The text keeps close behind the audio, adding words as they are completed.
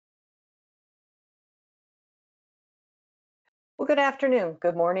Well, good afternoon,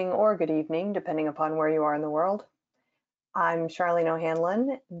 good morning, or good evening, depending upon where you are in the world. I'm Charlene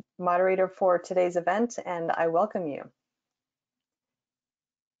O'Hanlon, moderator for today's event, and I welcome you.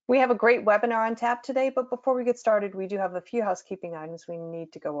 We have a great webinar on tap today, but before we get started, we do have a few housekeeping items we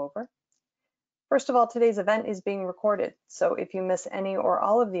need to go over. First of all, today's event is being recorded, so if you miss any or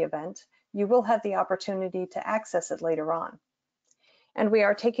all of the event, you will have the opportunity to access it later on. And we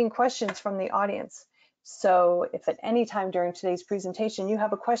are taking questions from the audience. So if at any time during today's presentation you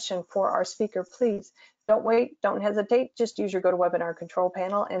have a question for our speaker, please don't wait, don't hesitate, just use your GoToWebinar control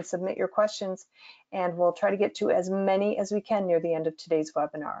panel and submit your questions, and we'll try to get to as many as we can near the end of today's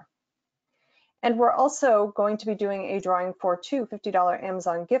webinar. And we're also going to be doing a drawing for two $50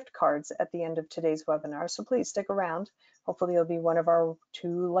 Amazon gift cards at the end of today's webinar, so please stick around. Hopefully you'll be one of our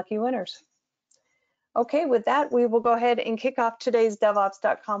two lucky winners. Okay, with that, we will go ahead and kick off today's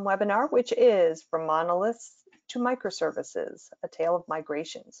DevOps.com webinar, which is From Monoliths to Microservices, a Tale of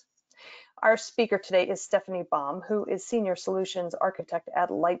Migrations. Our speaker today is Stephanie Baum, who is Senior Solutions Architect at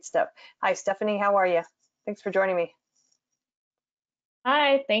LightStep. Hi, Stephanie, how are you? Thanks for joining me.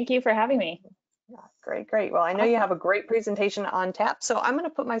 Hi, thank you for having me. Great, great. Well, I know you have a great presentation on tap, so I'm going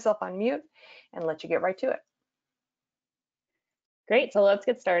to put myself on mute and let you get right to it. Great, so let's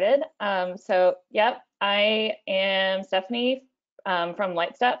get started. I am Stephanie from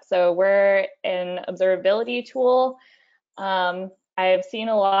LightStep. So we're an observability tool. I've seen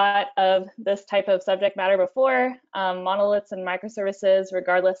a lot of this type of subject matter before, monoliths and microservices,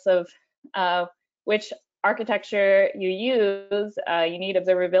 regardless of which architecture you use, you need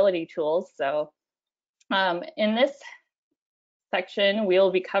observability tools. So in this section,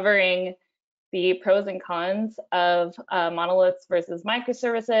 we'll be covering the pros and cons of monoliths versus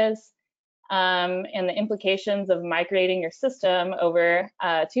microservices, and the implications of migrating your system over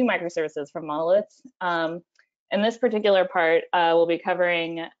to microservices from monoliths. In this particular part, we'll be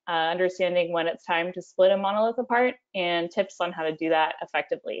covering understanding when it's time to split a monolith apart and tips on how to do that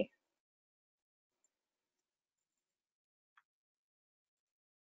effectively.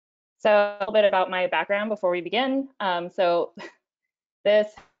 So a little bit about my background before we begin. So this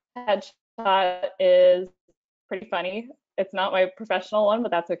headshot is pretty funny. It's not my professional one,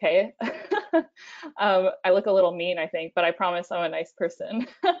 but that's okay. I look a little mean, I think, but I promise I'm a nice person.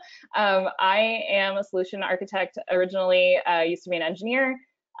 I am a solution architect originally, used to be an engineer.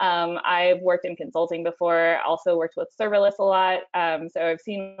 I've worked in consulting before, also worked with serverless a lot. So I've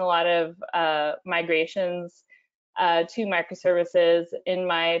seen a lot of migrations to microservices in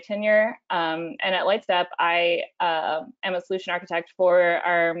my tenure. And at LightStep, I am a solution architect for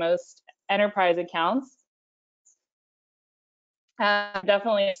our most enterprise accounts. I've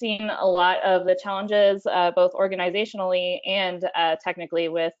definitely seen a lot of the challenges, both organizationally and technically,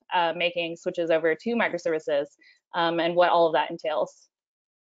 with making switches over to microservices and what all of that entails.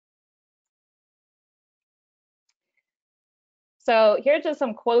 So here are just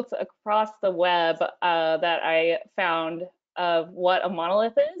some quotes across the web that I found of what a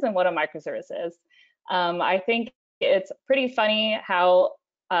monolith is and what a microservice is. I think it's pretty funny how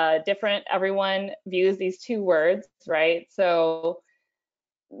different everyone views these two words, right? So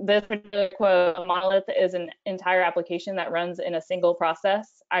this particular quote, a monolith is an entire application that runs in a single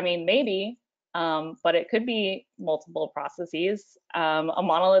process. I mean, maybe, but it could be multiple processes. A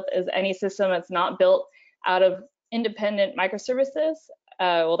monolith is any system that's not built out of independent microservices.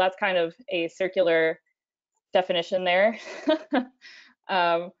 Well, that's kind of a circular definition there.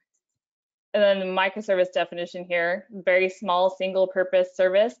 And then the microservice definition here, very small single purpose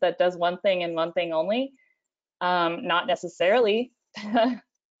service that does one thing and one thing only. Not necessarily.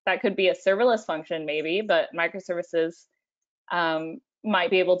 That could be a serverless function maybe, but microservices might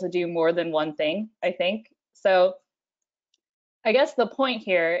be able to do more than one thing, I think. So I guess the point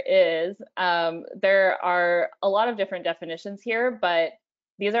here is there are a lot of different definitions here, but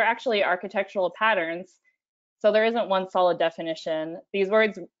these are actually architectural patterns. So there isn't one solid definition. These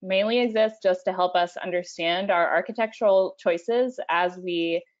words mainly exist just to help us understand our architectural choices as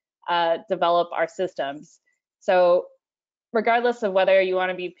we develop our systems. So regardless of whether you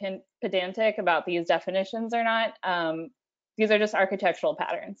want to be pedantic about these definitions or not, these are just architectural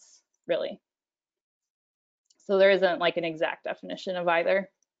patterns, really. So there isn't like an exact definition of either.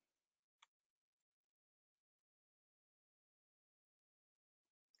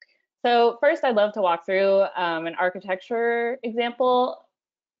 So first, I'd love to walk through an architecture example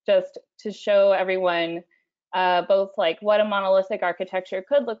just to show everyone both like what a monolithic architecture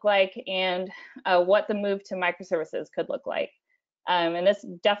could look like and what the move to microservices could look like. And this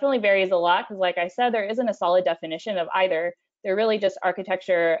definitely varies a lot because, like I said, there isn't a solid definition of either. They're really just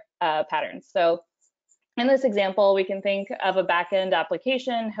architecture patterns. So In this example, we can think of a backend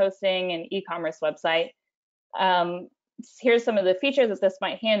application hosting an e-commerce website. Here's some of the features that this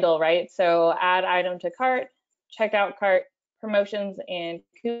might handle, right? So add item to cart, checkout cart, promotions and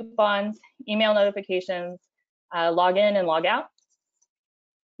coupons, email notifications, log in and log out.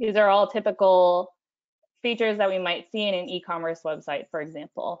 These are all typical features that we might see in an e-commerce website, for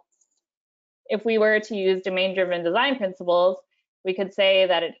example. If we were to use domain-driven design principles, we could say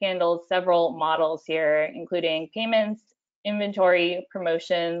that it handles several models here, including payments, inventory,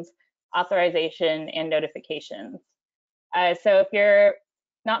 promotions, authorization, and notifications. So if you're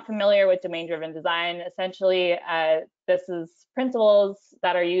not familiar with domain-driven design, essentially this is principles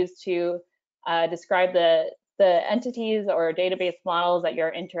that are used to describe the entities or database models that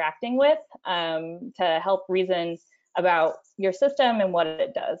you're interacting with to help reason about your system and what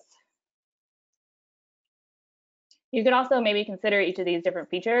it does. You could also maybe consider each of these different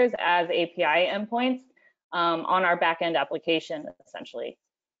features as API endpoints on our backend application, essentially.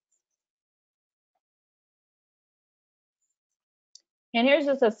 And here's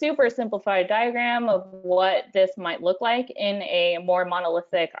just a super simplified diagram of what this might look like in a more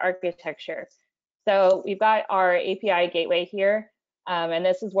monolithic architecture. So we've got our API gateway here, and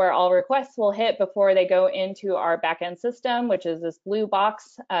this is where all requests will hit before they go into our backend system, which is this blue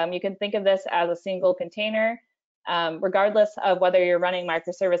box. You can think of this as a single container. Regardless of whether you're running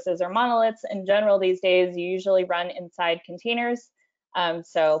microservices or monoliths, in general these days you usually run inside containers.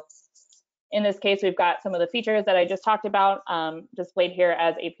 So in this case, we've got some of the features that I just talked about displayed here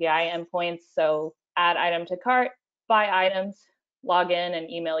as API endpoints. So add item to cart, buy items, log in and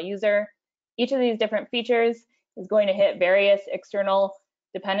email user. Each of these different features is going to hit various external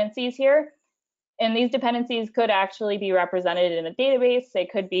dependencies here. And these dependencies could actually be represented in a database. They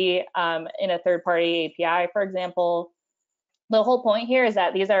could be in a third-party API, for example. The whole point here is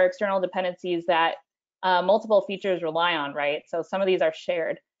that these are external dependencies that multiple features rely on, right? So some of these are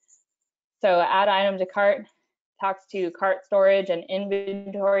shared. So add item to cart talks to cart storage and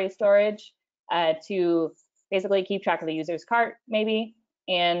inventory storage to basically keep track of the user's cart, maybe,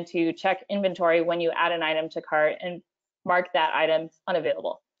 and to check inventory when you add an item to cart and mark that item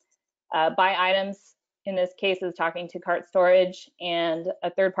unavailable. Buy items, in this case, is talking to cart storage and a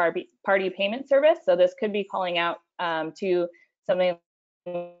third-party payment service. So this could be calling out to something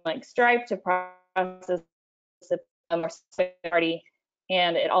like Stripe to process a more third-party.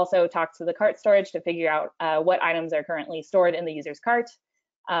 And it also talks to the cart storage to figure out what items are currently stored in the user's cart.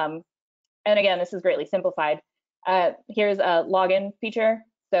 And again, this is greatly simplified. Here's a login feature.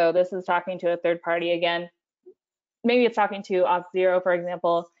 So this is talking to a third party again. Maybe it's talking to Auth0, for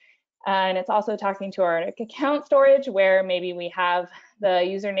example. And it's also talking to our account storage, where maybe we have the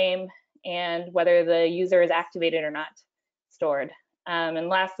username and whether the user is activated or not stored. And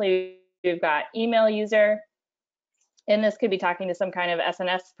lastly, we've got email user. And this could be talking to some kind of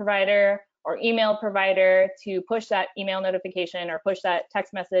SNS provider or email provider to push that email notification or push that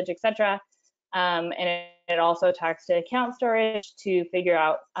text message, etc. And it also talks to account storage to figure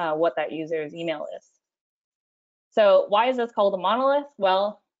out what that user's email is. So why is this called a monolith?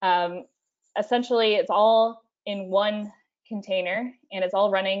 Well, essentially it's all in one container and it's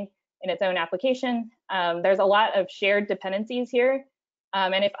all running in its own application. There's a lot of shared dependencies here.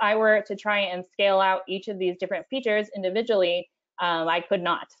 And if I were to try and scale out each of these different features individually, I could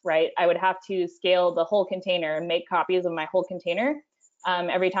not, right? I would have to scale the whole container and make copies of my whole container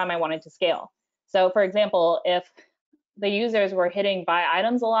every time I wanted to scale. So for example, if the users were hitting buy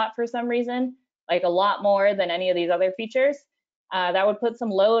items a lot for some reason, like a lot more than any of these other features, that would put some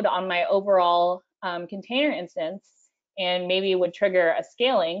load on my overall container instance and maybe would trigger a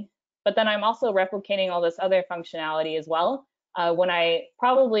scaling. But then I'm also replicating all this other functionality as well when I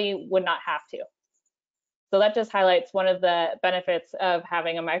probably would not have to. So that just highlights one of the benefits of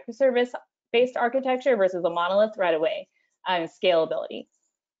having a microservice-based architecture versus a monolith right away, scalability.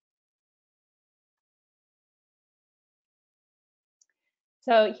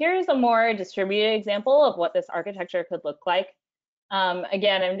 So here's a more distributed example of what this architecture could look like.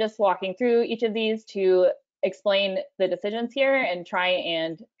 Again, I'm just walking through each of these to explain the decisions here and try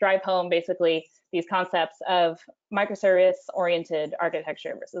and drive home basically these concepts of microservice-oriented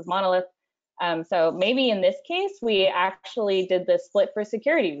architecture versus monolith. So maybe in this case, we actually did this split for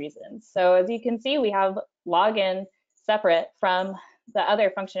security reasons. So as you can see, we have login separate from the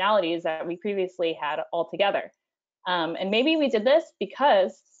other functionalities that we previously had altogether. And maybe we did this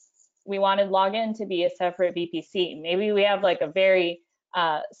because we wanted login to be a separate VPC. Maybe we have like a very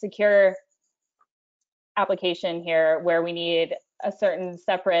secure application here where we need a certain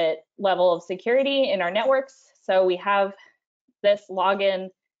separate level of security in our networks. So we have this login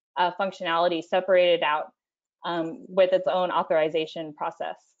functionality separated out with its own authorization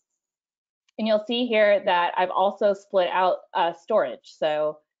process. And you'll see here that I've also split out storage.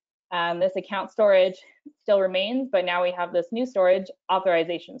 So this account storage still remains, but now we have this new storage,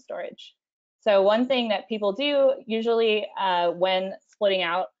 authorization storage. So one thing that people do usually when splitting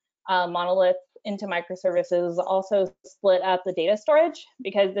out monoliths into microservices is also split up the data storage,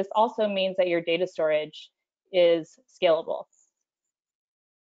 because this also means that your data storage is scalable.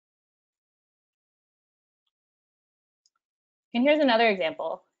 And here's another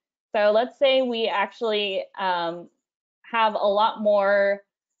example. So let's say we actually have a lot more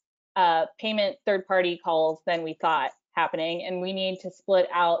payment third-party calls than we thought happening, and we need to split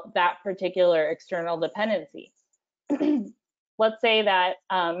out that particular external dependency. Let's say that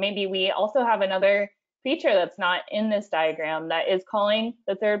maybe we also have another feature that's not in this diagram that is calling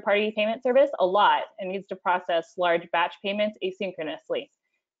the third-party payment service a lot and needs to process large batch payments asynchronously.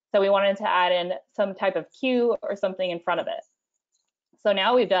 So we wanted to add in some type of queue or something in front of it. So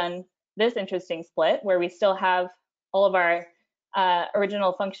now we've done this interesting split where we still have all of our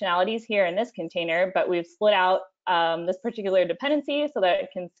original functionalities here in this container, but we've split out this particular dependency so that it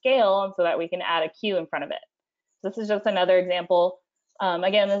can scale and so that we can add a queue in front of it. So this is just another example.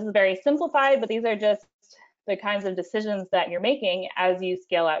 Again, this is very simplified, but these are just the kinds of decisions that you're making as you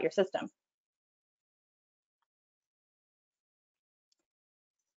scale out your system.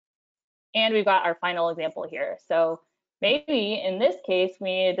 And we've got our final example here. So maybe in this case, we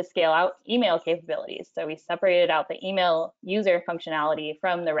needed to scale out email capabilities. So we separated out the email user functionality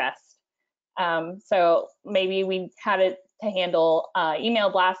from the rest. So maybe we had it to handle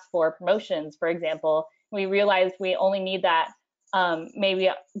email blasts for promotions, for example. We realized we only need that maybe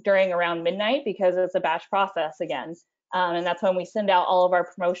during around midnight because it's a batch process again. And that's when we send out all of our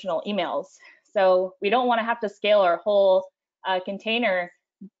promotional emails. So we don't want to have to scale our whole container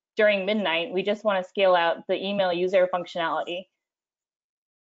during midnight. We just want to scale out the email user functionality.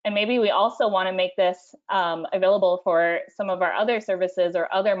 And maybe we also want to make this available for some of our other services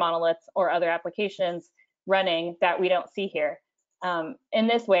or other monoliths or other applications running that we don't see here. In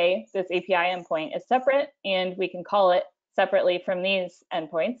this way, this API endpoint is separate, and we can call it separately from these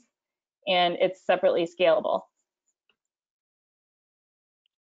endpoints, and it's separately scalable.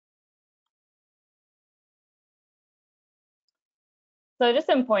 So just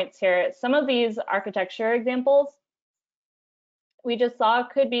some points here. Some of these architecture examples we just saw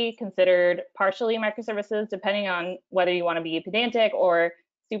could be considered partially microservices, depending on whether you want to be pedantic or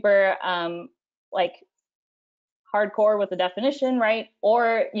super like hardcore with the definition, right?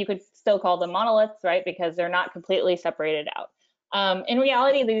 Or you could still call them monoliths, right? Because they're not completely separated out. In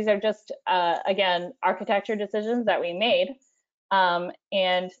reality, these are just, again, architecture decisions that we made.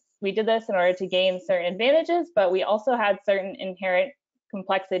 And we did this in order to gain certain advantages, but we also had certain inherent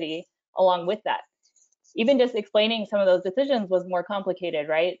complexity along with that. Even just explaining some of those decisions was more complicated,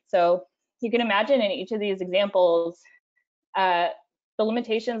 right? So you can imagine in each of these examples, the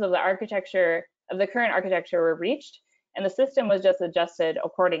limitations of the architecture, of the current architecture were reached, and the system was just adjusted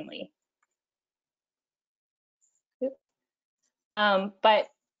accordingly. But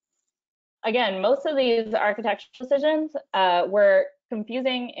again, most of these architectural decisions were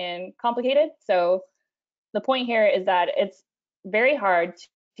confusing and complicated. So the point here is that it's very hard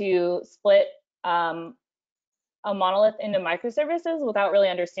to split a monolith into microservices without really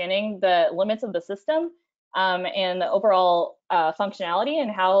understanding the limits of the system and the overall functionality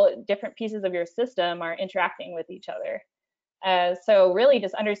and how different pieces of your system are interacting with each other. So really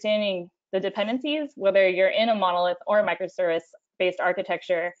just understanding the dependencies, whether you're in a monolith or a microservice-based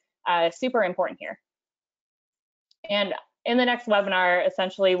architecture, is super important here. And in the next webinar,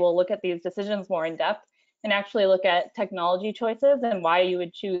 essentially, we'll look at these decisions more in depth and actually look at technology choices and why you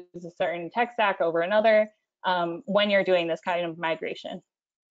would choose a certain tech stack over another when you're doing this kind of migration.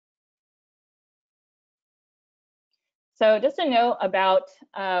 So just a note about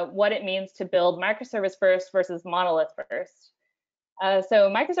what it means to build microservice first versus monolith first.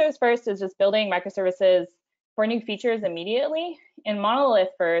 So microservice first is just building microservices for new features immediately, and monolith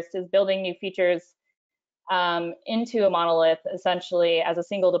first is building new features into a monolith essentially as a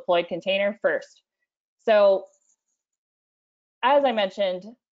single deployed container first. So as I mentioned,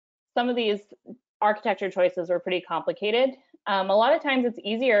 some of these architecture choices were pretty complicated. A lot of times it's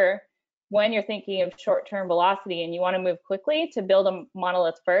easier when you're thinking of short-term velocity and you want to move quickly to build a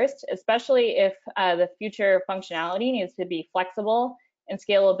monolith first, especially if the future functionality needs to be flexible and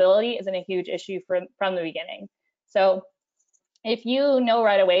scalability isn't a huge issue from the beginning. So if you know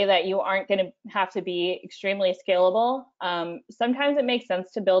right away that you aren't going to have to be extremely scalable, sometimes it makes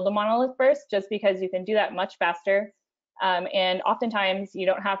sense to build the monolith first just because you can do that much faster And oftentimes you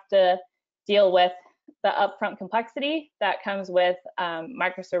don't have to deal with the upfront complexity that comes with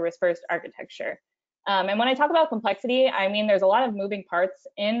microservice first architecture. And when I talk about complexity, I mean there's a lot of moving parts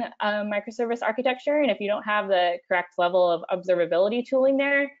in microservice architecture, and if you don't have the correct level of observability tooling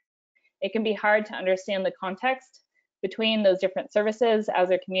there, it can be hard to understand the context between those different services as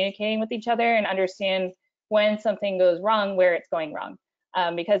they're communicating with each other and understand when something goes wrong, where it's going wrong.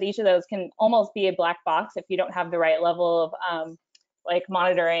 Because each of those can almost be a black box if you don't have the right level of like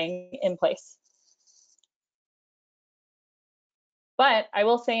monitoring in place. But I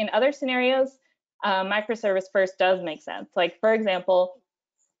will say in other scenarios, microservice first does make sense. Like for example,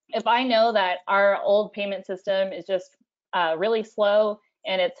 if I know that our old payment system is just really slow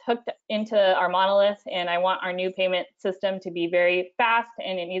and it's hooked into our monolith, and I want our new payment system to be very fast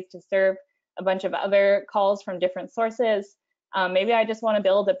and it needs to serve a bunch of other calls from different sources, maybe I just want to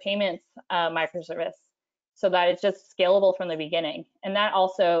build a payments microservice so that it's just scalable from the beginning. And that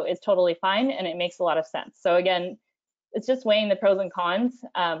also is totally fine and it makes a lot of sense. So again, it's just weighing the pros and cons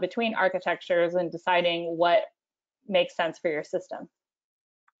between architectures and deciding what makes sense for your system.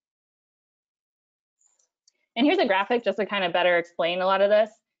 And here's a graphic just to kind of better explain a lot of this.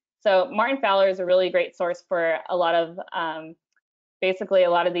 So Martin Fowler is a really great source for a lot of, basically a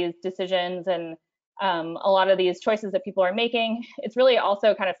lot of these decisions and a lot of these choices that people are making. It's really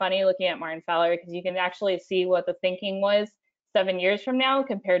also kind of funny looking at Martin Fowler because you can actually see what the thinking was 7 years from now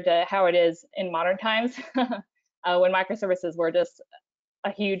compared to how it is in modern times when microservices were just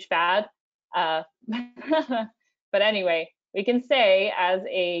a huge fad. But anyway, we can say as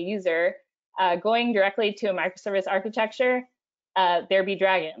a user, going directly to a microservice architecture, there be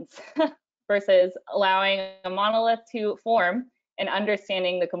dragons, versus allowing a monolith to form and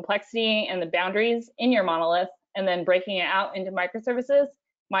understanding the complexity and the boundaries in your monolith and then breaking it out into microservices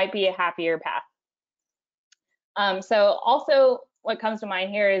might be a happier path. So also what comes to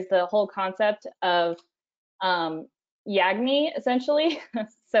mind here is the whole concept of YAGNI, essentially.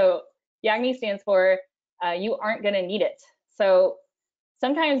 So YAGNI stands for you aren't going to need it. So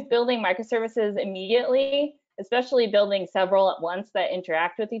sometimes building microservices immediately, especially building several at once that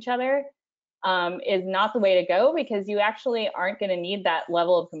interact with each other, is not the way to go because you actually aren't going to need that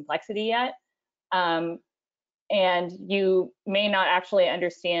level of complexity yet. And you may not actually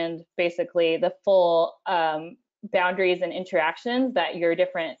understand basically the full boundaries and interactions that your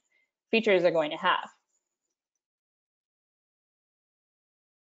different features are going to have.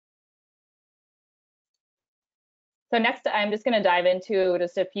 So next, I'm just going to dive into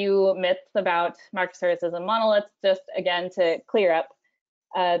just a few myths about microservices and monoliths, just again to clear up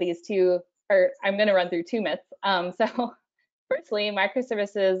these two, or I'm going to run through two myths. So firstly,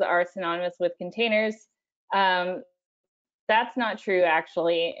 microservices are synonymous with containers. That's not true,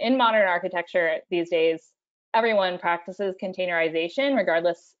 actually. In modern architecture these days, everyone practices containerization,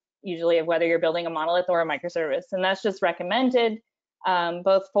 regardless usually of whether you're building a monolith or a microservice. And that's just recommended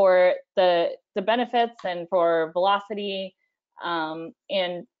both for the benefits and for velocity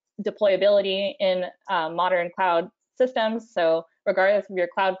and deployability in modern cloud systems. So regardless of your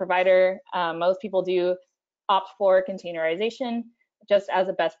cloud provider, most people do opt for containerization just as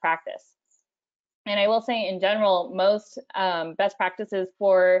a best practice. And I will say in general, most best practices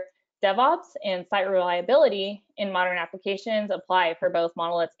for DevOps and site reliability in modern applications apply for both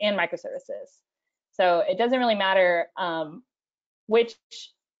monoliths and microservices. So it doesn't really matter which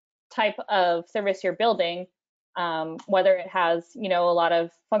type of service you're building, whether it has a lot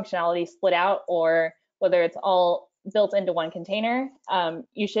of functionality split out or whether it's all built into one container.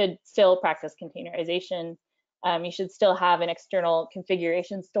 You should still practice containerization. You should still have an external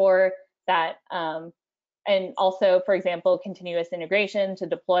configuration store that, and also, for example, continuous integration to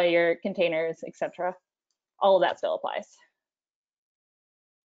deploy your containers, etc. All of that still applies.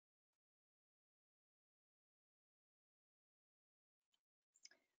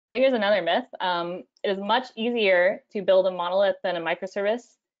 Here's another myth. It is much easier to build a monolith than a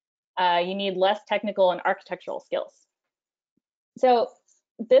microservice. You need less technical and architectural skills. So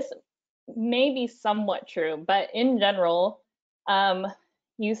this may be somewhat true, but in general,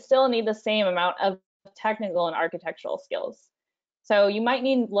 you still need the same amount of technical and architectural skills. So you might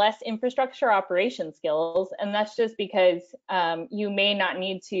need less infrastructure operation skills, and that's just because you may not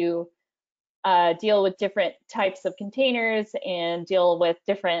need to deal with different types of containers and deal with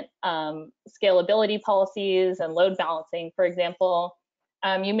different scalability policies and load balancing, for example.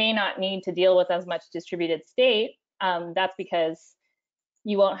 You may not need to deal with as much distributed state. That's because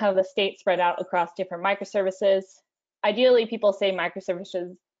you won't have the state spread out across different microservices. Ideally, people say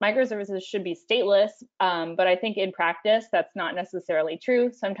microservices should be stateless, but I think in practice, that's not necessarily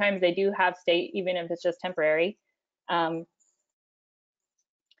true. Sometimes they do have state, even if it's just temporary.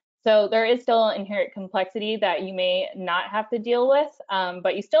 So there is still inherent complexity that you may not have to deal with,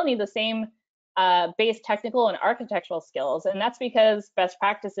 but you still need the same base technical and architectural skills. And that's because best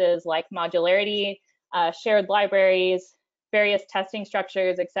practices like modularity, shared libraries, various testing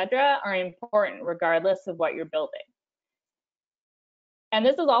structures, etc., are important regardless of what you're building. And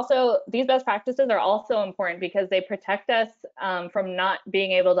this is also, these best practices are also important because they protect us from not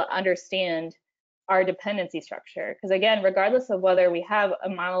being able to understand our dependency structure. Because again, regardless of whether we have a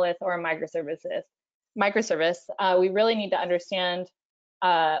monolith or a microservice, we really need to understand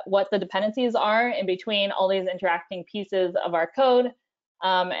what the dependencies are in between all these interacting pieces of our code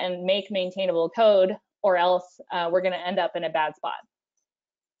and make maintainable code, or else we're going to end up in a bad spot.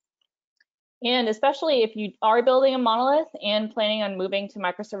 And especially if you are building a monolith and planning on moving to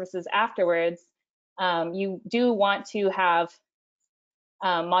microservices afterwards, you do want to have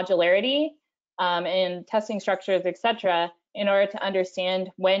modularity and testing structures, etc., in order to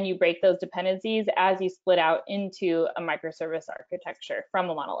understand when you break those dependencies as you split out into a microservice architecture from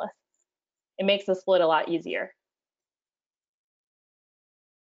a monolith. It makes the split a lot easier.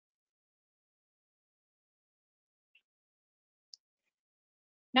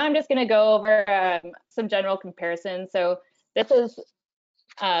 Now I'm just going to go over some general comparisons. So this is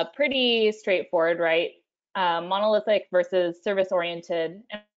pretty straightforward, right? Monolithic versus service-oriented.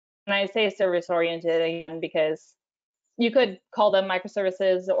 And I say service-oriented again because you could call them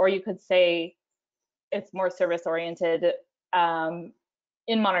microservices, or you could say it's more service-oriented.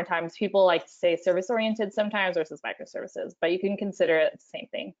 In modern times, people like to say service-oriented sometimes versus microservices, but you can consider it the same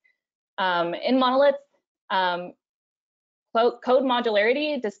thing. In monoliths, code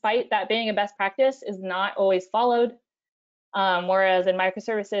modularity, despite that being a best practice, is not always followed. Whereas in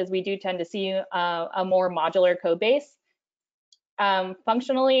microservices, we do tend to see a more modular code base.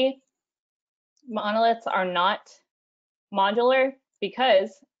 Functionally, monoliths are not modular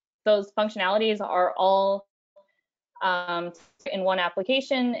because those functionalities are all in one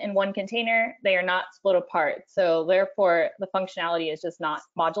application, in one container. They are not split apart. So therefore, the functionality is just not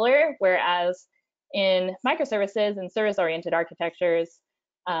modular, whereas in microservices and service-oriented architectures,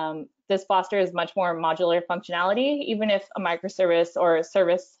 this fosters much more modular functionality, even if a microservice or a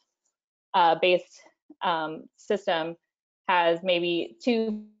service-based system has maybe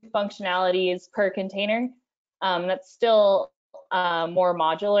 2 functionalities per container. That's still more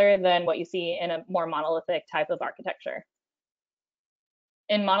modular than what you see in a more monolithic type of architecture.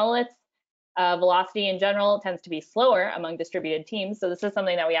 In monoliths, velocity in general tends to be slower among distributed teams. So this is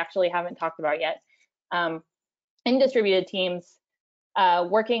something that we actually haven't talked about yet. In distributed teams,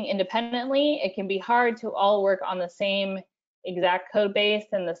 working independently, it can be hard to all work on the same exact code base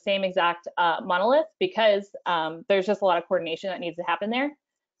and the same exact monolith because there's just a lot of coordination that needs to happen there.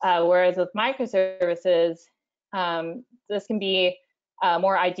 Whereas with microservices, this can be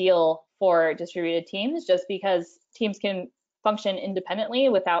more ideal for distributed teams just because teams can function independently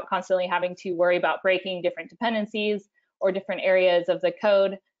without constantly having to worry about breaking different dependencies or different areas of the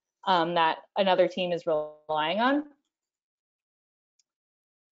code that another team is relying on.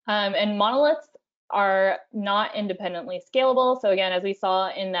 And monoliths are not independently scalable. So again, as we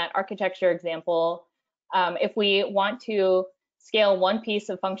saw in that architecture example, if we want to scale one piece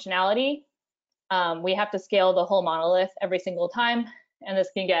of functionality, we have to scale the whole monolith every single time, and this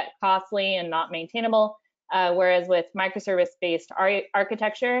can get costly and not maintainable. Whereas with microservice-based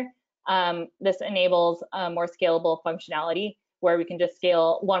architecture, this enables more scalable functionality where we can just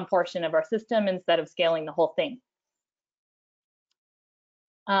scale one portion of our system instead of scaling the whole thing.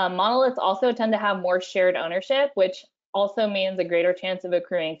 Monoliths also tend to have more shared ownership, which also means a greater chance of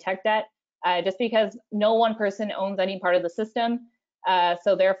accruing tech debt, just because no one person owns any part of the system.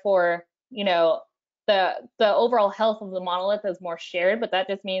 So therefore, you know, the overall health of the monolith is more shared, but that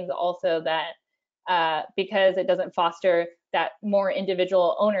just means also that because it doesn't foster that more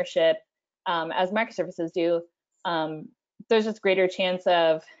individual ownership as microservices do, there's just greater chance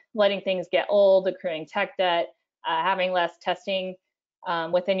of letting things get old, accruing tech debt, having less testing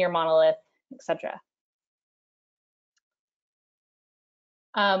within your monolith, etc.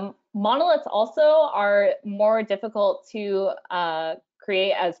 Monoliths also are more difficult to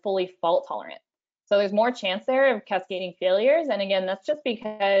create as fully fault tolerant. So there's more chance there of cascading failures. And again, that's just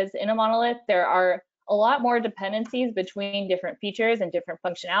because in a monolith, there are a lot more dependencies between different features and different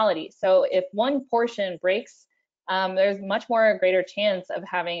functionalities. So if one portion breaks, there's much more greater chance of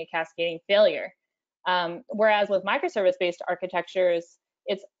having a cascading failure. Whereas with microservice-based architectures,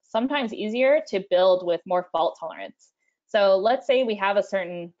 it's sometimes easier to build with more fault tolerance. So let's say we have a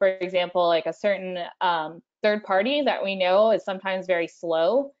certain, for example, like a certain third party that we know is sometimes very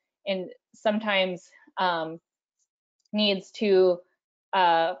slow and sometimes needs to,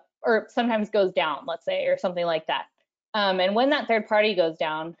 or sometimes goes down, let's say, or something like that. And when that third party goes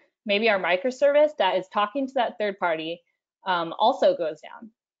down, maybe our microservice that is talking to that third party also goes down,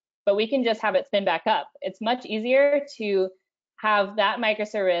 but we can just have it spin back up. It's much easier to have that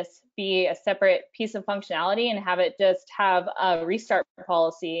microservice be a separate piece of functionality and have it just have a restart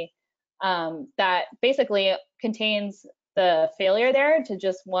policy that basically contains the failure there to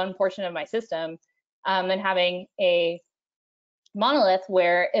just one portion of my system, than having a monolith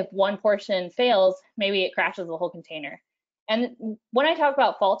where if one portion fails, maybe it crashes the whole container. And when I talk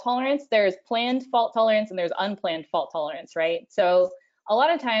about fault tolerance, there's planned fault tolerance and there's unplanned fault tolerance, right? So a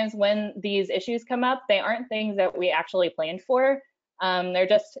lot of times when these issues come up, they aren't things that we actually planned for. They're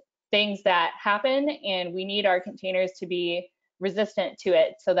just things that happen, and we need our containers to be resistant to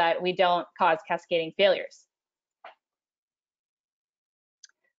it so that we don't cause cascading failures.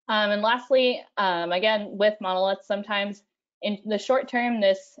 And lastly, again, with monoliths, sometimes in the short term,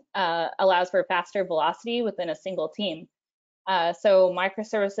 this allows for faster velocity within a single team. So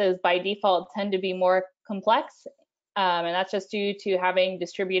microservices by default tend to be more complex, and that's just due to having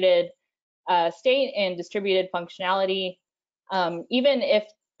distributed state and distributed functionality. Even if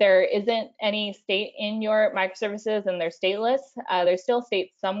there isn't any state in your microservices and they're stateless, there's still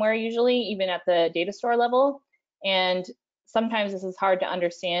state somewhere usually, even at the data store level. And sometimes this is hard to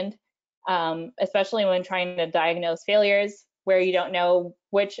understand, especially when trying to diagnose failures where you don't know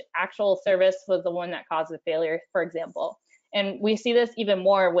which actual service was the one that caused the failure, for example. And we see this even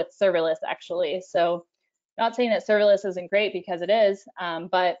more with serverless, actually. So not saying that serverless isn't great, because it is,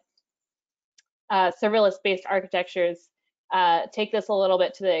 but serverless-based architectures take this a little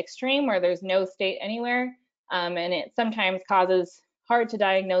bit to the extreme where there's no state anywhere, and it sometimes causes hard to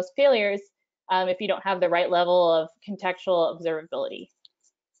diagnose failures if you don't have the right level of contextual observability.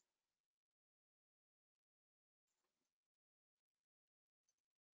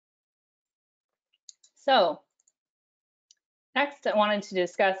 So next, I wanted to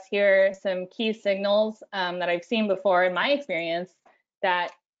discuss here some key signals that I've seen before in my experience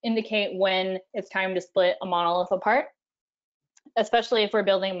that indicate when it's time to split a monolith apart, especially if we're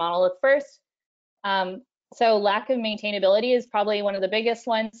building a monolith first. So lack of maintainability is probably one of the biggest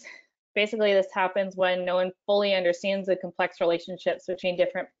ones. Basically, this happens when no one fully understands the complex relationships between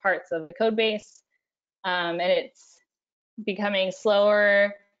different parts of the code base, and it's becoming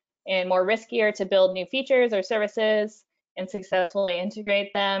slower and more riskier to build new features or services and successfully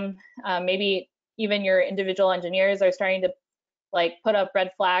integrate them. Maybe even your individual engineers are starting to put up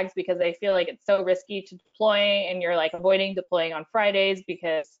red flags because they feel like it's so risky to deploy, and you're avoiding deploying on Fridays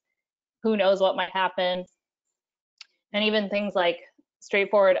because who knows what might happen. And even things like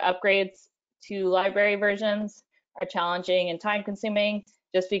straightforward upgrades to library versions are challenging and time consuming,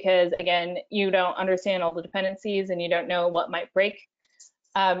 just because, again, you don't understand all the dependencies and you don't know what might break.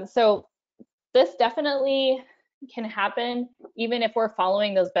 So this definitely can happen even if we're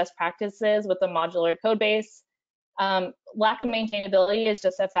following those best practices with the modular code base. Lack of maintainability is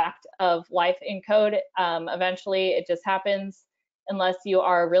just a fact of life in code. Eventually it just happens unless you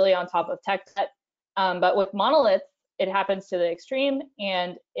are really on top of tech debt. But with monoliths, it happens to the extreme,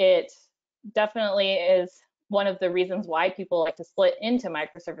 and it definitely is one of the reasons why people like to split into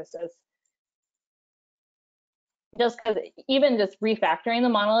microservices. Just because even just refactoring the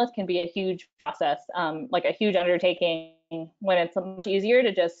monolith can be a huge process, like a huge undertaking, when it's much easier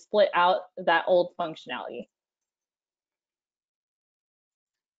to just split out that old functionality.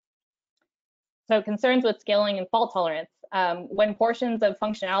 So concerns with scaling and fault tolerance. When portions of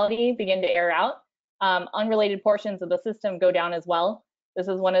functionality begin to air out, unrelated portions of the system go down as well. This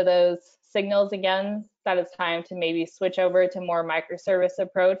is one of those signals, again, that it's time to maybe switch over to more microservice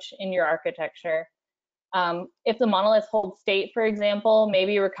approach in your architecture. If the monolith holds state, for example,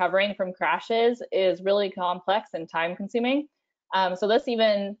 maybe recovering from crashes is really complex and time consuming. So this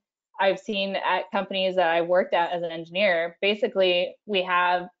even I've seen at companies that I worked at as an engineer. Basically, we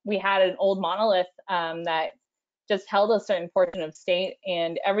had an old monolith that just held a certain portion of state,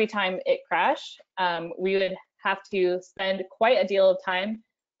 and every time it crashed, we would have to spend quite a deal of time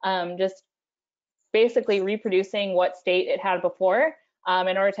just basically reproducing what state it had before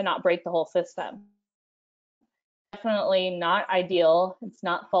in order to not break the whole system. Definitely not ideal. It's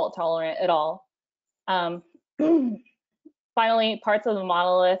not fault tolerant at all. Finally, parts of the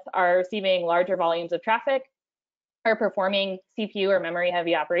monolith are receiving larger volumes of traffic, are performing CPU or memory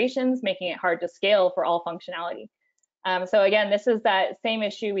heavy operations, making it hard to scale for all functionality. So again, this is that same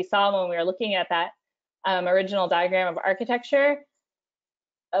issue we saw when we were looking at that original diagram of architecture.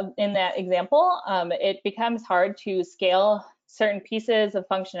 In that example, it becomes hard to scale certain pieces of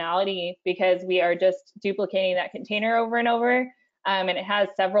functionality because we are just duplicating that container over and over. And it has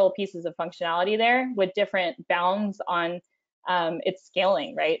several pieces of functionality there with different bounds on its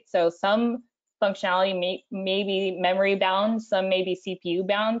scaling, right? So some functionality may be memory bound, some may be CPU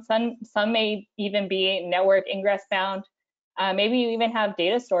bound, some may even be network ingress bound. Maybe you even have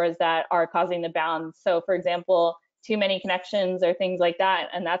data stores that are causing the bound. So for example, too many connections or things like that,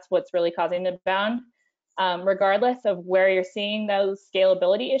 and that's what's really causing the bound. Regardless of where you're seeing those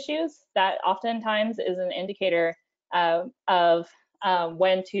scalability issues, that oftentimes is an indicator of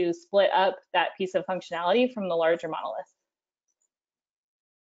when to split up that piece of functionality from the larger monolith.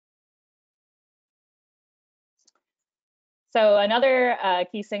 So another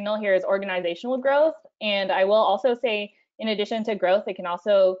key signal here is organizational growth. And I will also say, in addition to growth, it can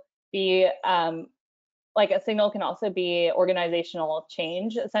also be like a signal can also be organizational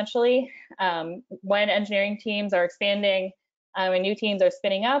change, essentially. When engineering teams are expanding and new teams are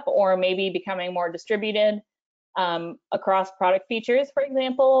spinning up or maybe becoming more distributed across product features, for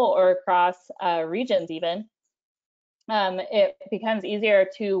example, or across regions even, it becomes easier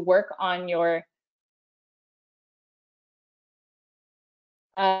to work on your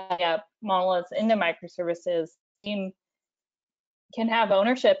monoliths into microservices. Team can have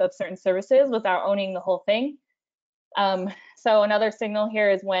ownership of certain services without owning the whole thing. So another signal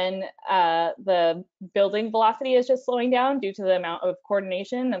here is when the building velocity is just slowing down due to the amount of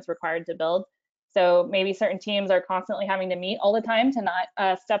coordination that's required to build. So maybe certain teams are constantly having to meet all the time to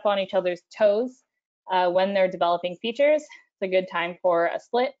not step on each other's toes when they're developing features. It's a good time for a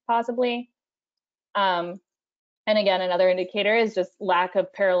split, possibly. And again, another indicator is just lack of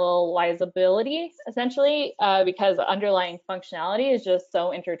parallelizability, essentially, because underlying functionality is just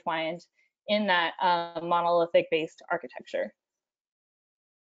so intertwined in that monolithic-based architecture.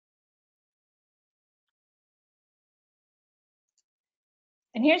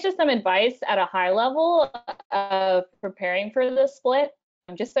 And here's just some advice at a high level of preparing for this split,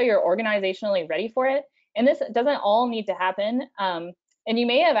 just so you're organizationally ready for it. And this doesn't all need to happen. And you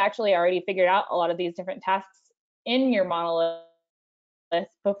may have actually already figured out a lot of these different tasks in your monolith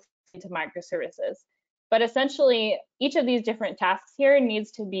before to microservices. But essentially, each of these different tasks here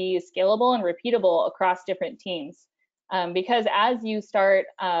needs to be scalable and repeatable across different teams. Because as you start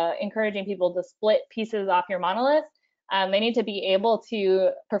encouraging people to split pieces off your monolith, they need to be able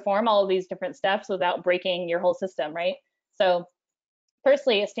to perform all of these different steps without breaking your whole system, right? So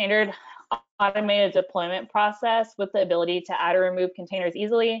firstly, a standard automated deployment process with the ability to add or remove containers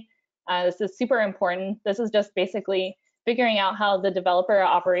easily. This is super important. This is just basically figuring out how the developer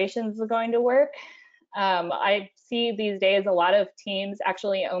operations is going to work. I see these days a lot of teams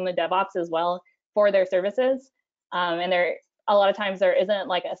actually own the DevOps as well for their services. And a lot of times there isn't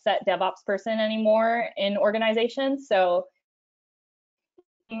like a set DevOps person anymore in organizations. So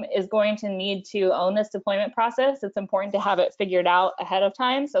is going to need to own this deployment process. It's important to have it figured out ahead of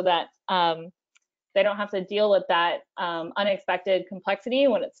time so that they don't have to deal with that unexpected complexity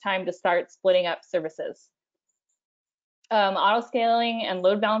when it's time to start splitting up services. Auto scaling and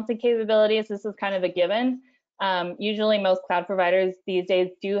load balancing capabilities, this is kind of a given. Usually most cloud providers these days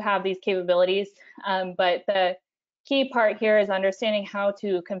do have these capabilities, but the key part here is understanding how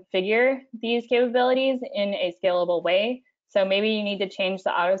to configure these capabilities in a scalable way. So maybe you need to change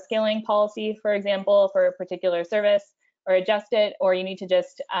the auto scaling policy, for example, for a particular service, or adjust it, or you need to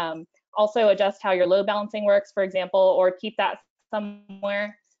just also adjust how your load balancing works, for example, or keep that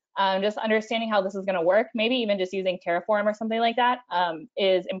somewhere. Just understanding how this is going to work, maybe even just using Terraform or something like that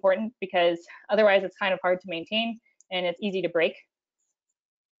is important, because otherwise it's kind of hard to maintain and it's easy to break.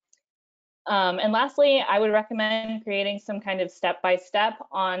 And lastly, I would recommend creating some kind of step-by-step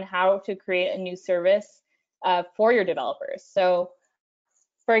on how to create a new service for your developers. So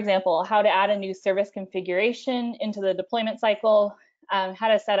for example, how to add a new service configuration into the deployment cycle, how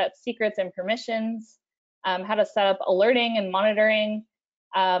to set up secrets and permissions, how to set up alerting and monitoring,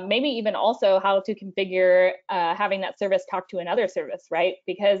 maybe even also how to configure having that service talk to another service, right?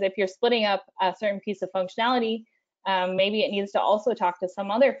 Because if you're splitting up a certain piece of functionality, maybe it needs to also talk to some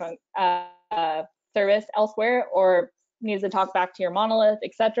other service elsewhere, or needs to talk back to your monolith,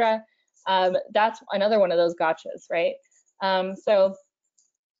 etc. That's another one of those gotchas, right? So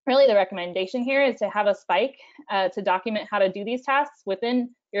really the recommendation here is to have a spike to document how to do these tasks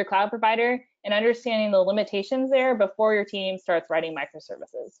within your cloud provider and understanding the limitations there before your team starts writing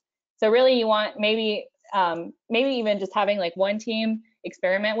microservices. So really you want maybe even just having like one team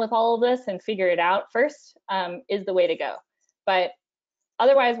experiment with all of this and figure it out first is the way to go. But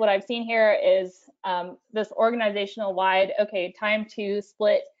otherwise what I've seen here is this organizational wide, okay, time to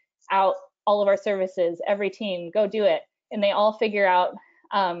split out all of our services, every team, go do it. and they all figure out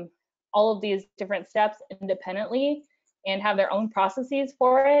all of these different steps independently and have their own processes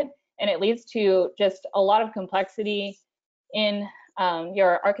for it. And it leads to just a lot of complexity in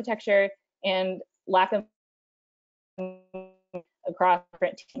your architecture and lack of across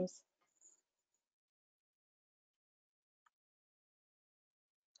different teams.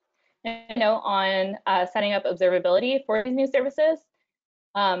 And on setting up observability for these new services,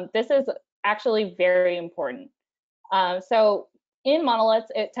 this is actually very important. So in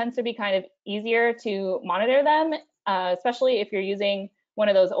monoliths, it tends to be kind of easier to monitor them, especially if you're using one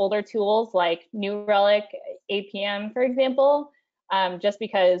of those older tools like New Relic, APM, for example, just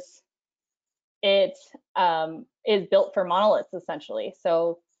because it is built for monoliths essentially.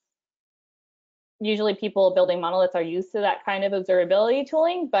 So usually people building monoliths are used to that kind of observability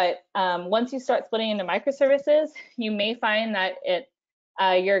tooling, but once you start splitting into microservices, you may find that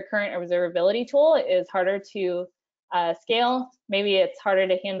your current observability tool is harder to scale. Maybe it's harder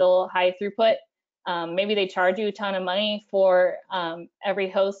to handle high throughput. Maybe they charge you a ton of money for every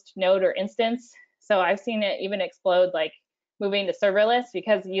host, node, or instance. So I've seen it even explode, like moving to serverless,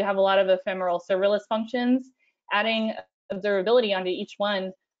 because you have a lot of ephemeral serverless functions. Adding observability onto each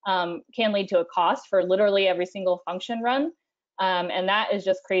one can lead to a cost for literally every single function run. And that is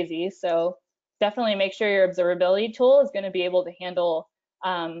just crazy. So definitely make sure your observability tool is going to be able to handle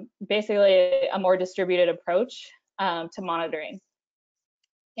basically a more distributed approach to monitoring.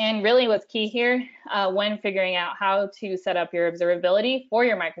 And really what's key here when figuring out how to set up your observability for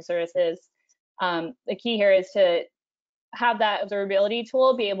your microservices, the key here is to have that observability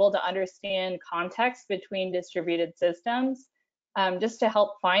tool be able to understand context between distributed systems, just to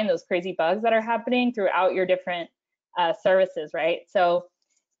help find those crazy bugs that are happening throughout your different services, right? So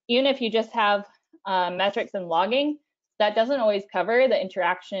even if you just have metrics and logging, that doesn't always cover the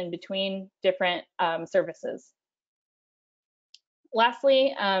interaction between different services.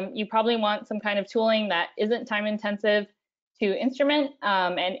 Lastly, you probably want some kind of tooling that isn't time intensive to instrument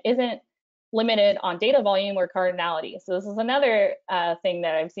and isn't limited on data volume or cardinality. So this is another thing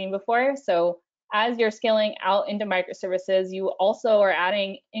that I've seen before. So as you're scaling out into microservices, you also are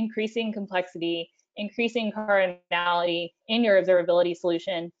adding increasing complexity, increasing cardinality in your observability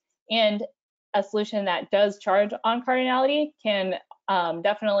solution. And a solution that does charge on cardinality can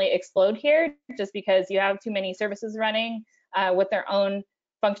definitely explode here, just because you have too many services running with their own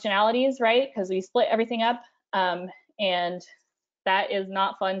functionalities, right? Because we split everything up, and that is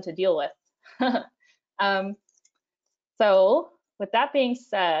not fun to deal with. So with that being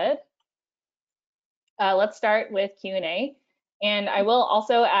said, let's start with Q&A. And I will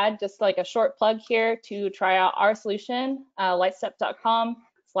also add just like a short plug here to try out our solution,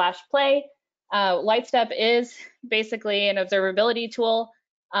 lightstep.com/play. LightStep is basically an observability tool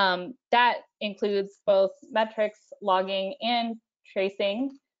that includes both metrics, logging, and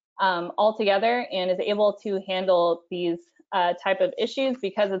tracing all together, and is able to handle these type of issues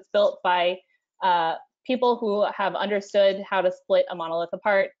because it's built by people who have understood how to split a monolith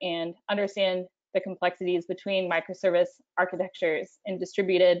apart and understand the complexities between microservice architectures and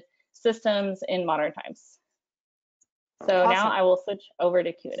distributed systems in modern times. So awesome. Now I will switch over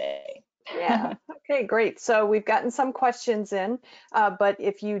to Q&A. Yeah, okay, great. So we've gotten some questions in, but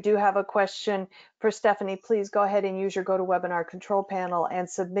if you do have a question for Stephanie, please go ahead and use your GoToWebinar control panel and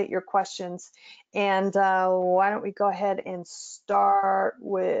submit your questions. And why don't we go ahead and start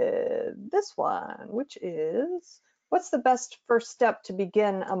with this one, which is, what's the best first step to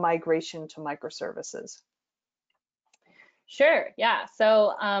begin a migration to microservices? Sure, yeah.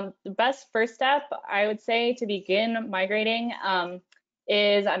 So the best first step, I would say, to begin migrating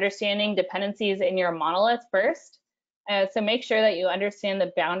is understanding dependencies in your monolith first. So make sure that you understand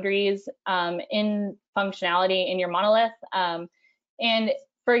the boundaries in functionality in your monolith. And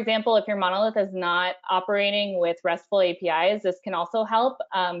for example, if your monolith is not operating with RESTful APIs, this can also help.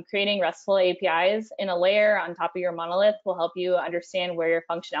 Creating RESTful APIs in a layer on top of your monolith will help you understand where your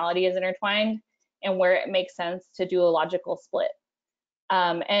functionality is intertwined and where it makes sense to do a logical split.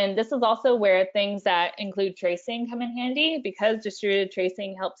 And this is also where things that include tracing come in handy, because distributed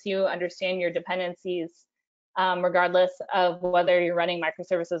tracing helps you understand your dependencies regardless of whether you're running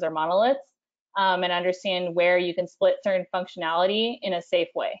microservices or monoliths, and understand where you can split certain functionality in a safe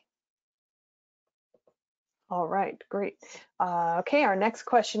way. All right, great. Okay, our next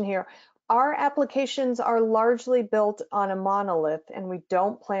question here. Our applications are largely built on a monolith, and we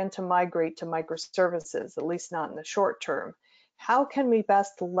don't plan to migrate to microservices, at least not in the short term. How can we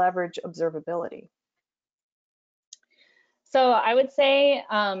best leverage observability? So I would say,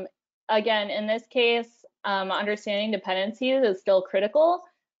 again, in this case, understanding dependencies is still critical.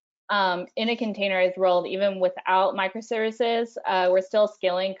 in a containerized world, even without microservices, we're still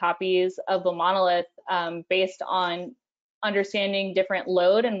scaling copies of the monolith based on understanding different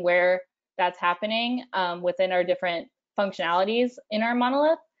load and where that's happening within our different functionalities in our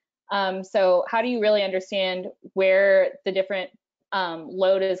monolith. So how do you really understand where the different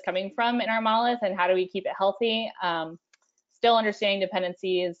load is coming from in our monolith, and how do we keep it healthy? Still understanding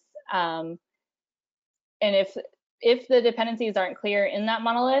dependencies, and if the dependencies aren't clear in that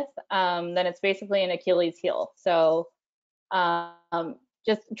monolith, then it's basically an Achilles heel. So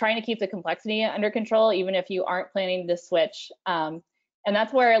just trying to keep the complexity under control, even if you aren't planning to switch. And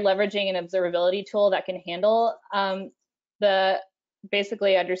that's where leveraging an observability tool that can handle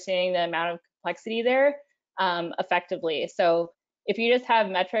basically understanding the amount of complexity there effectively. So if you just have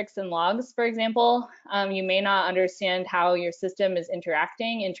metrics and logs, for example, you may not understand how your system is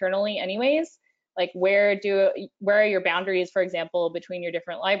interacting internally anyways. Like where are your boundaries, for example, between your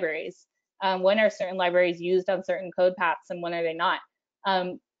different libraries? When are certain libraries used on certain code paths and when are they not?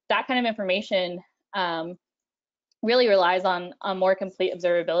 That kind of information really relies on a more complete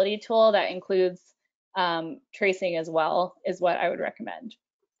observability tool that includes tracing as well, is what I would recommend.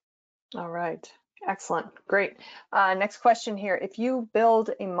 All right, excellent, great. Next question here. If you build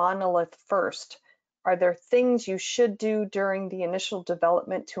a monolith first, are there things you should do during the initial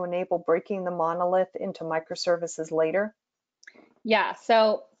development to enable breaking the monolith into microservices later? Yeah,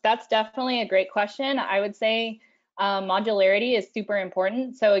 so that's definitely a great question. I would say modularity is super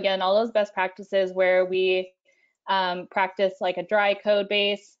important. So again, all those best practices where we practice like a dry code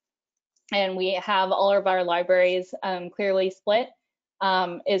base and we have all of our libraries clearly split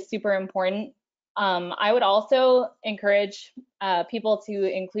is super important. I would also encourage people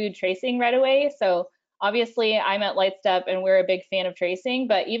to include tracing right away. So obviously I'm at LightStep and we're a big fan of tracing,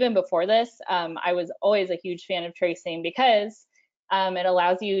 but even before this, I was always a huge fan of tracing because it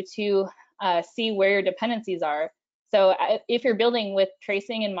allows you to see where your dependencies are. So if you're building with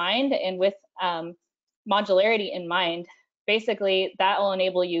tracing in mind and with modularity in mind, basically that will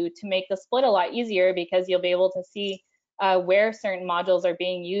enable you to make the split a lot easier because you'll be able to see where certain modules are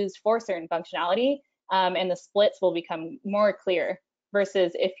being used for certain functionality, and the splits will become more clear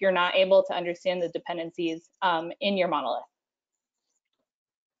versus if you're not able to understand the dependencies in your monolith.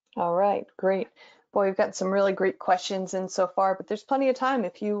 All right, great. Boy, we've got some really great questions in so far, but there's plenty of time.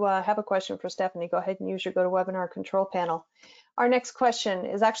 If you have a question for Stephanie, go ahead and use your GoToWebinar control panel. Our next question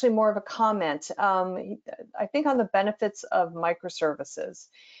is actually more of a comment. I think on the benefits of microservices.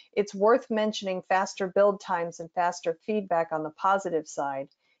 It's worth mentioning faster build times and faster feedback on the positive side,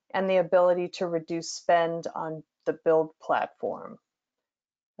 and the ability to reduce spend on the build platform.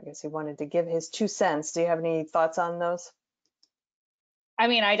 I guess he wanted to give his 2 cents. Do you have any thoughts on those? I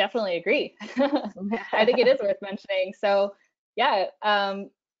mean, I definitely agree. I think it is worth mentioning. So yeah,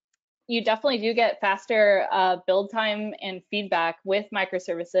 you definitely do get faster build time and feedback with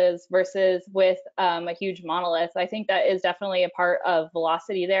microservices versus with a huge monolith. I think that is definitely a part of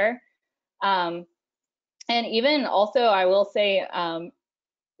velocity there. And even also, I will say,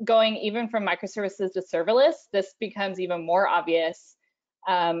 going even from microservices to serverless, this becomes even more obvious.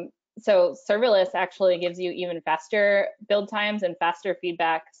 So serverless actually gives you even faster build times and faster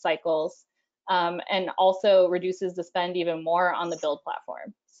feedback cycles, and also reduces the spend even more on the build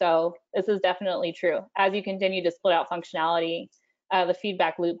platform. So this is definitely true. As you continue to split out functionality, the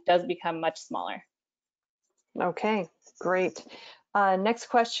feedback loop does become much smaller. Okay, great. Next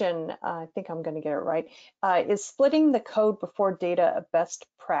question, I think I'm going to get it right. Is splitting the code before data a best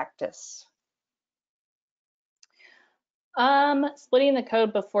practice? Splitting the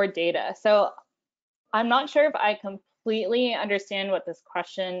code before data. So I'm not sure if I completely understand what this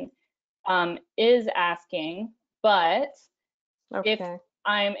question is asking, but okay. if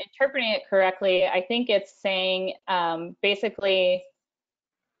I'm interpreting it correctly, I think it's saying basically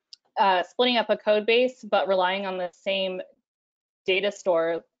splitting up a code base, but relying on the same data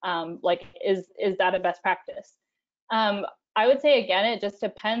store, like is that a best practice? I would say, again, it just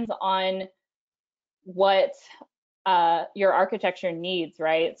depends on what your architecture needs,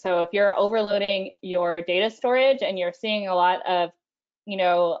 right? So if you're overloading your data storage and you're seeing a lot of,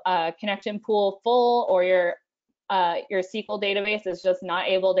 connection pool full, or your SQL database is just not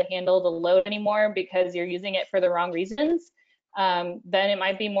able to handle the load anymore because you're using it for the wrong reasons, then it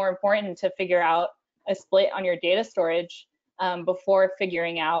might be more important to figure out a split on your data storage before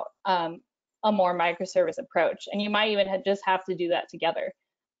figuring out a more microservice approach. And you might even just have to do that together.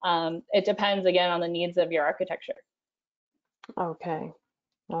 It depends, again, on the needs of your architecture. Okay.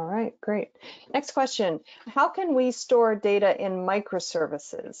 All right, great. Next question. How can we store data in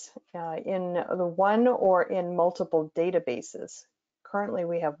microservices in the one or in multiple databases? currently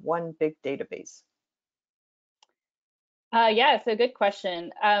we have one big database? Yeah, it's a good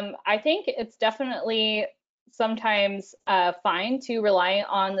question. I think it's definitely sometimes fine to rely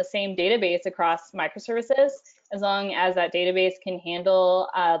on the same database across microservices as long as that database can handle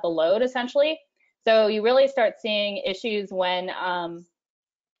the load essentially. So you really start seeing issues when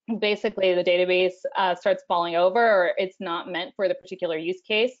basically the database starts falling over or it's not meant for the particular use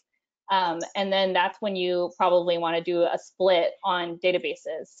case. And then that's when you probably want to do a split on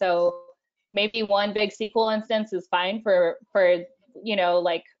databases. So maybe one big SQL instance is fine for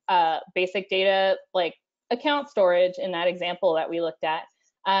like basic data like account storage in that example that we looked at.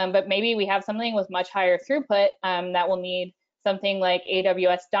 But maybe we have something with much higher throughput that will need something like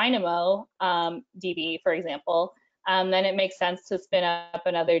AWS Dynamo DB, for example. Then it makes sense to spin up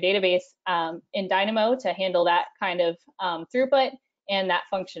another database in Dynamo to handle that kind of throughput and that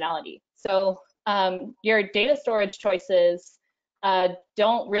functionality. So your data storage choices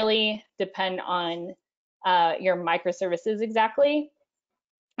don't really depend on your microservices exactly.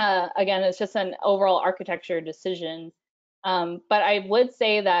 Again, it's just an overall architecture decision. But I would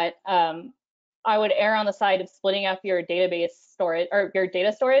say that I would err on the side of splitting up your database storage or your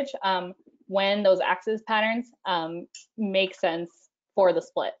data storage when those access patterns make sense for the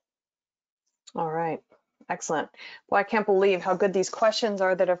split. All right, excellent. Well, I can't believe how good these questions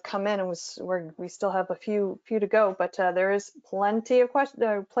are that have come in, and we still have a few to go, but there is plenty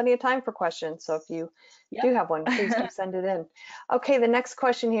of time for questions. So if you do have one, please do send it in. Okay, the next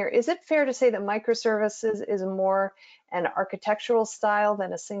question here: is it fair to say that microservices is more an architectural style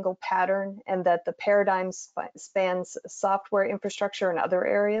than a single pattern, and that the paradigm spans software infrastructure and other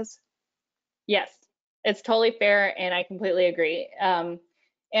areas? Yes, it's totally fair, and I completely agree. And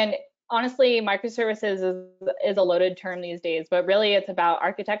honestly, microservices is a loaded term these days, but really it's about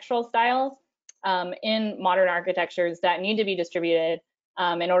architectural styles in modern architectures that need to be distributed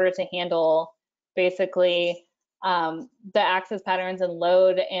in order to handle basically the access patterns and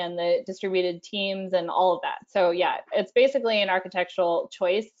load and the distributed teams and all of that. So yeah, it's basically an architectural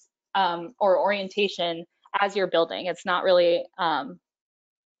choice or orientation as you're building. It's not really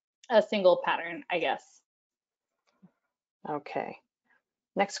a single pattern, I guess. Okay.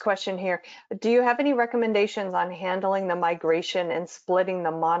 Next question here. Do you have any recommendations on handling the migration and splitting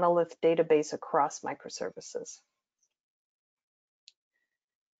the monolith database across microservices?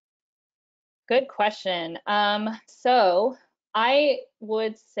 Good question. So I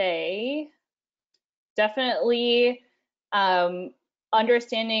would say definitely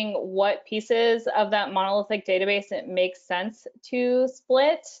understanding what pieces of that monolithic database it makes sense to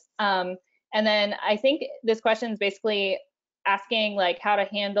split. And then I think this question is basically asking like how to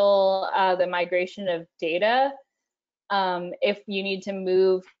handle the migration of data if you need to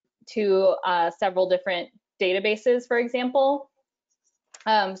move to several different databases, for example.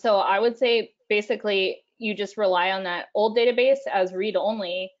 So I would say basically you just rely on that old database as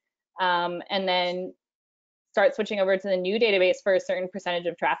read-only and then start switching over to the new database for a certain percentage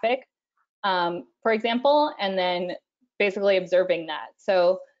of traffic, for example, and then basically observing that.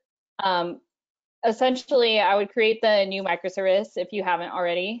 So essentially, I would create the new microservice if you haven't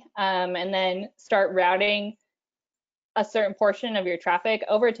already, and then start routing a certain portion of your traffic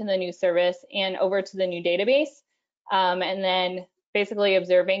over to the new service and over to the new database, and then basically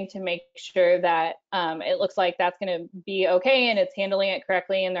observing to make sure that it looks like that's going to be okay and it's handling it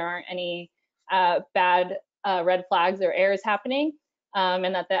correctly and there aren't any bad red flags or errors happening,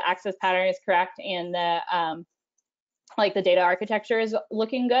 and that the access pattern is correct and the like the data architecture is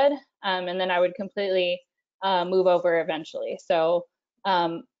looking good, and then I would completely move over eventually. So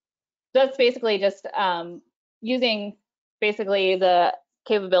that's basically just using basically the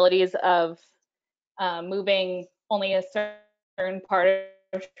capabilities of moving only a certain part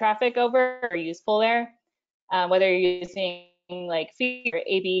of traffic over are useful there, whether you're using like feed or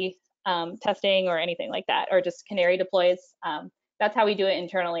A/B testing or anything like that, or just canary deploys. That's how we do it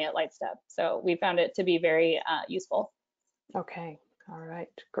internally at LightStep. So we found it to be very useful. Okay, all right,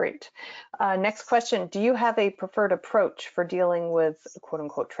 great. Next question, do you have a preferred approach for dealing with quote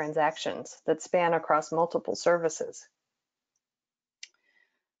unquote transactions that span across multiple services?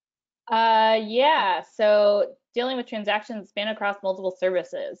 Yeah, so dealing with transactions span across multiple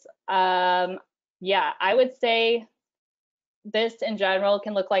services. Yeah, I would say this in general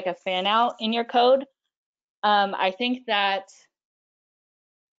can look like a fan out in your code. I think that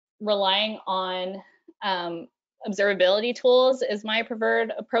relying on observability tools is my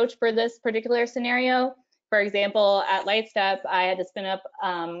preferred approach for this particular scenario. For example, at LightStep, I had to spin up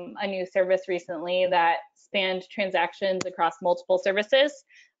a new service recently that spanned transactions across multiple services,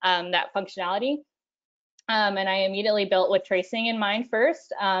 that functionality. And I immediately built with tracing in mind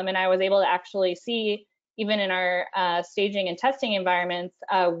first. And I was able to actually see, even in our staging and testing environments,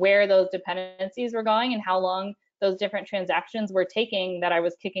 where those dependencies were going and how long those different transactions were taking that I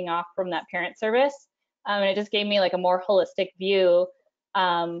was kicking off from that parent service. And it just gave me like a more holistic view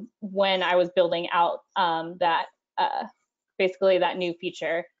when I was building out that basically that new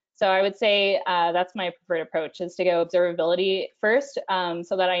feature. So I would say that's my preferred approach, is to go observability first,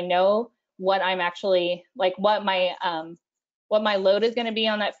 so that I know what I'm actually, like what my load is going to be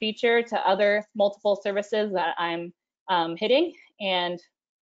on that feature to other multiple services that I'm hitting. And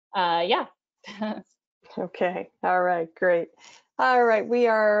yeah. Okay, all right, great. All right, we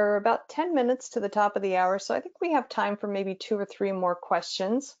are about 10 minutes to the top of the hour, so I think we have time for maybe 2 or 3 more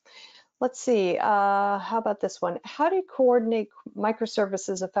questions. Let's see, how about this one? How do you coordinate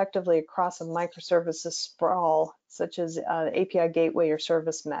microservices effectively across a microservices sprawl, such as API gateway or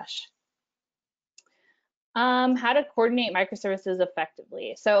service mesh? How to coordinate microservices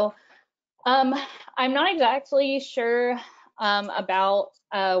effectively. So I'm not exactly sure about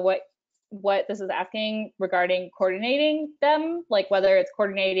what this is asking regarding coordinating them, like whether it's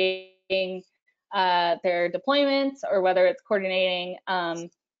coordinating their deployments or whether it's coordinating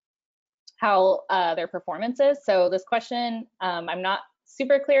how their performance is. So this question I'm not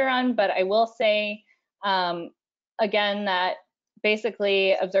super clear on, but I will say again that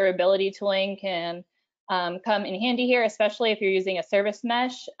basically observability tooling can come in handy here, especially if you're using a service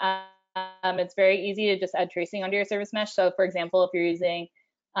mesh. It's very easy to just add tracing onto your service mesh. So for example, if you're using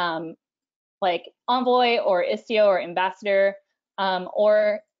like Envoy or Istio or Ambassador,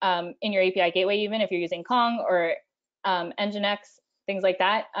 or in your API gateway, even if you're using Kong or Nginx, things like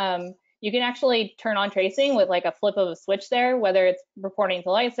that, you can actually turn on tracing with like a flip of a switch there, whether it's reporting to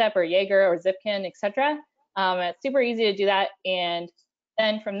LightStep or Jaeger or Zipkin, etc. It's super easy to do that. And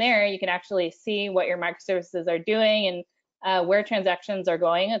then from there, you can actually see what your microservices are doing and where transactions are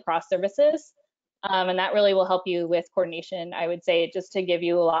going across services. And that really will help you with coordination, I would say, just to give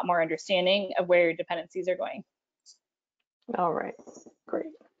you a lot more understanding of where your dependencies are going. All right,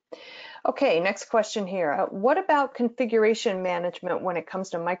 great. Okay, next question here. What about configuration management when it comes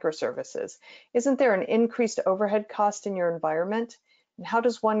to microservices? Isn't there an increased overhead cost in your environment? And how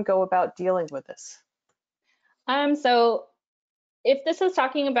does one go about dealing with this? So if this is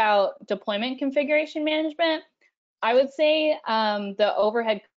talking about deployment configuration management, I would say the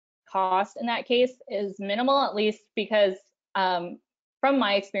overhead cost in that case is minimal, at least because from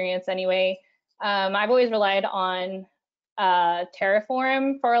my experience anyway, I've always relied on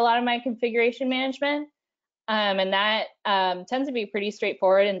Terraform for a lot of my configuration management. And that tends to be pretty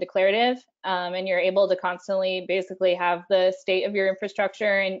straightforward and declarative. And you're able to constantly basically have the state of your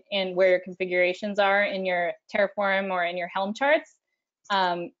infrastructure and where your configurations are in your Terraform or in your Helm charts,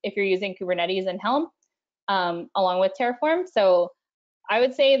 if you're using Kubernetes and Helm, along with Terraform. So I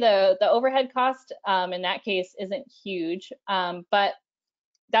would say the overhead cost in that case isn't huge, but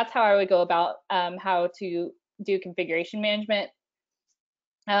that's how I would go about how to do configuration management.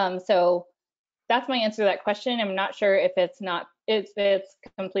 So that's my answer to that question. I'm not sure if it's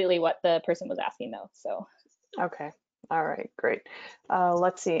completely what the person was asking though. So okay, all right, great.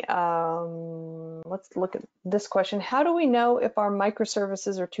 Let's see. Let's look at this question. How do we know if our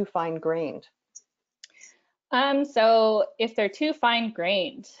microservices are too fine-grained? So if they're too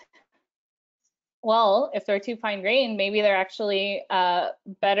fine-grained, well, if they're too fine-grained, maybe they're actually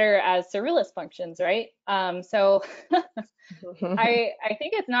better as serverless functions, right? So I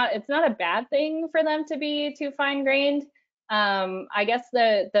think it's not a bad thing for them to be too fine-grained. I guess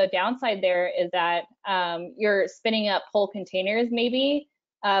the downside there is that you're spinning up whole containers maybe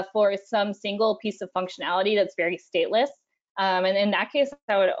for some single piece of functionality that's very stateless. And in that case,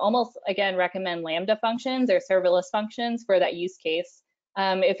 I would almost again recommend Lambda functions or serverless functions for that use case.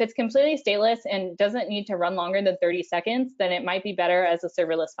 If it's completely stateless and doesn't need to run longer than 30 seconds, then it might be better as a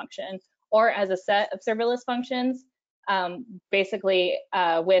serverless function or as a set of serverless functions, basically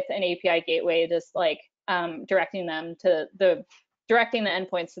with an API gateway, just like directing the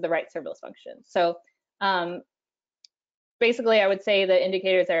endpoints to the right serverless function. So basically, I would say the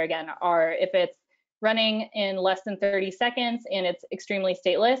indicators there again are if it's running in less than 30 seconds and it's extremely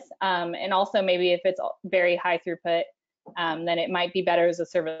stateless, and also maybe if it's very high throughput, then it might be better as a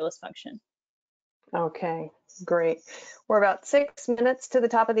serverless function. Okay, great. We're about 6 minutes to the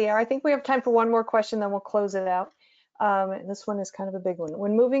top of the hour. I think we have time for one more question, then we'll close it out. And this one is kind of a big one.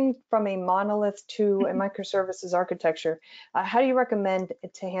 When moving from a monolith to a microservices architecture, how do you recommend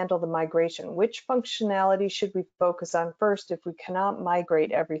to handle the migration? Which functionality should we focus on first if we cannot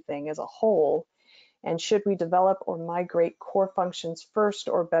migrate everything as a whole? And should we develop or migrate core functions first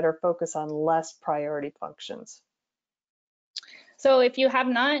or better focus on less priority functions? So if you have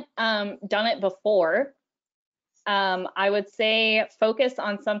not done it before, I would say focus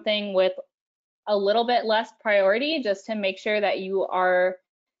on something with a little bit less priority just to make sure that you are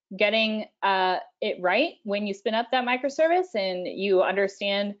getting it right when you spin up that microservice and you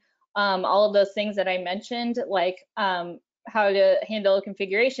understand all of those things that I mentioned, like how to handle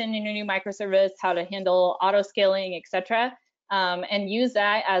configuration in your new microservice, how to handle auto scaling, etc., and use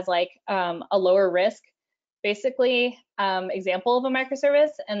that as like a lower risk, basically, example of a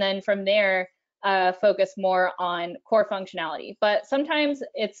microservice, and then from there focus more on core functionality. But sometimes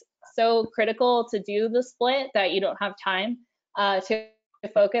it's so critical to do the split that you don't have time to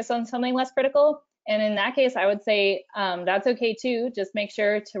focus on something less critical. And in that case, I would say that's okay too. Just make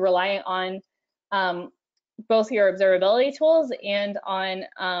sure to rely on both your observability tools and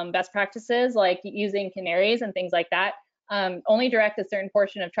on best practices like using canaries and things like that. Only direct a certain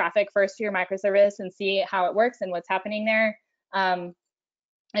portion of traffic first to your microservice and see how it works and what's happening there. And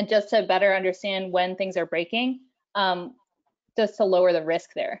just to better understand when things are breaking, just to lower the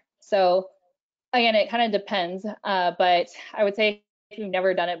risk there. So again, it kind of depends, but I would say if you've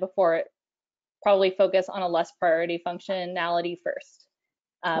never done it before, probably focus on a less priority functionality first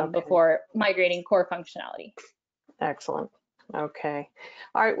before migrating core functionality. Excellent. Okay.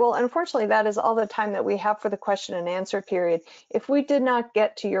 All right. Well, unfortunately, that is all the time that we have for the question and answer period. If we did not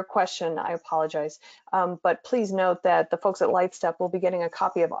get to your question, I apologize. But please note that the folks at LightStep will be getting a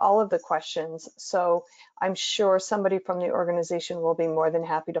copy of all of the questions. So I'm sure somebody from the organization will be more than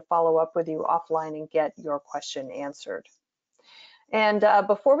happy to follow up with you offline and get your question answered. And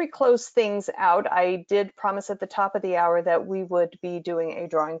before we close things out, I did promise at the top of the hour that we would be doing a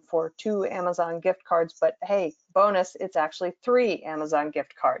drawing for 2 Amazon gift cards, but hey, bonus, it's actually 3 Amazon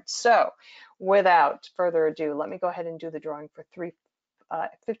gift cards. So without further ado, let me go ahead and do the drawing for 3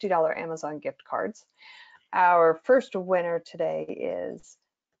 $50 Amazon gift cards. Our first winner today is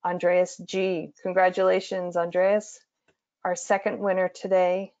Andreas G. Congratulations, Andreas. Our second winner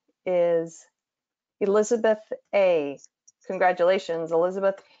today is Elizabeth A. Congratulations,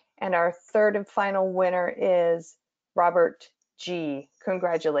 Elizabeth. And our third and final winner is Robert G.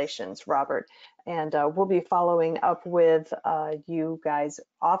 Congratulations, Robert. And we'll be following up with you guys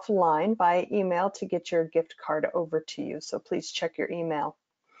offline by email to get your gift card over to you. So please check your email.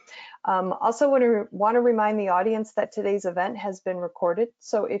 Also want to remind the audience that today's event has been recorded.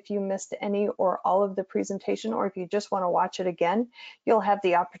 So if you missed any or all of the presentation, or if you just want to watch it again, you'll have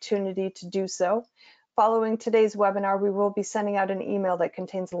the opportunity to do so. Following today's webinar, we will be sending out an email that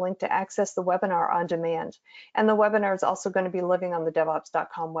contains a link to access the webinar on demand. And the webinar is also going to be living on the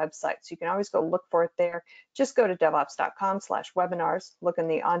devops.com website. So you can always go look for it there. Just go to devops.com/webinars, look in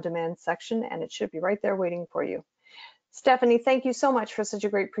the on demand section, and it should be right there waiting for you. Stephanie, thank you so much for such a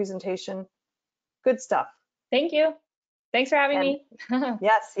great presentation. Good stuff. Thank you. Thanks for having me.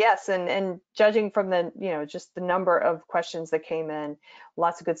 Yes, and judging from the, just the number of questions that came in,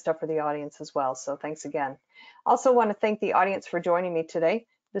 lots of good stuff for the audience as well. So thanks again. Also want to thank the audience for joining me today.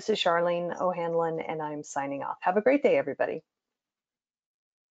 This is Charlene O'Hanlon, and I'm signing off. Have a great day, everybody.